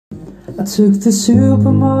I took the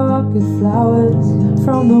supermarket flowers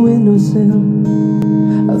from the windowsill.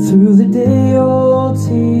 I threw the day-old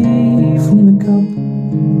tea from the cup,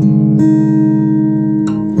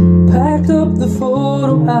 packed up the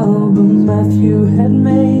photo album Matthew had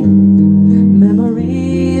made,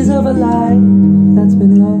 memories of a life that's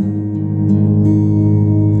been loved.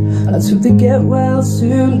 I took the get well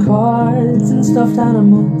soon cards and stuffed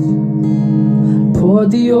animals,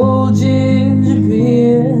 poured the old ginger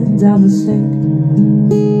beer down the sink.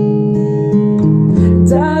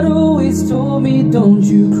 Dad always told me, don't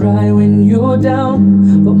you cry when you're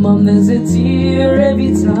down, but Mom, there's a tear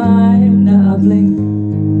every time that I blink.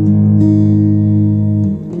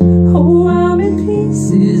 Oh, I'm in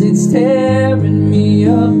pieces, it's tearing me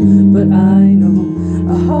up, but I know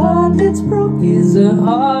a heart that's broke is a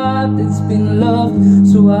heart that's been loved.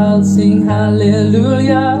 So I'll sing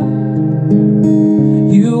hallelujah.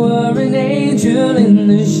 You were an angel in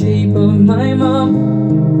the shape of my mom.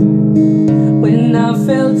 When I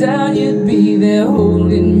fell down, you'd be there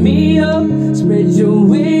holding me up. Spread your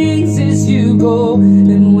wings as you go,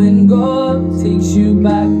 and when God takes you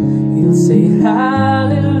back, He'll say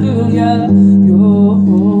hallelujah, you're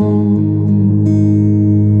home.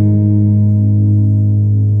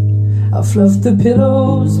 I fluffed the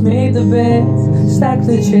pillows, made the beds, stacked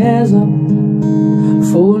the chairs up,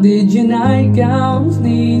 folded your nightgowns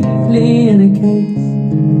neatly in a case.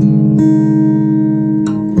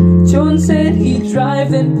 John said he'd drive,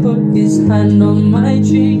 then put his hand on my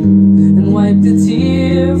cheek and wiped a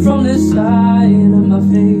tear from the side of my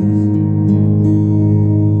face.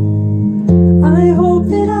 I hope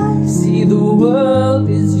that I see the world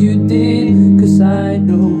as you did, 'cause I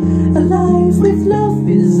know a life with love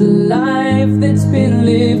is a life that's been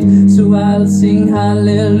lived. So I'll sing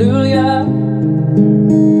hallelujah.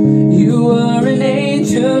 You were an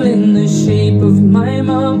angel in the shape of my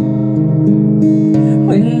mom.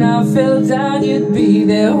 When I fell down, you'd be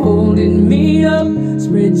there holding me up.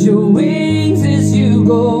 Spread your wings as you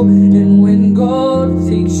go,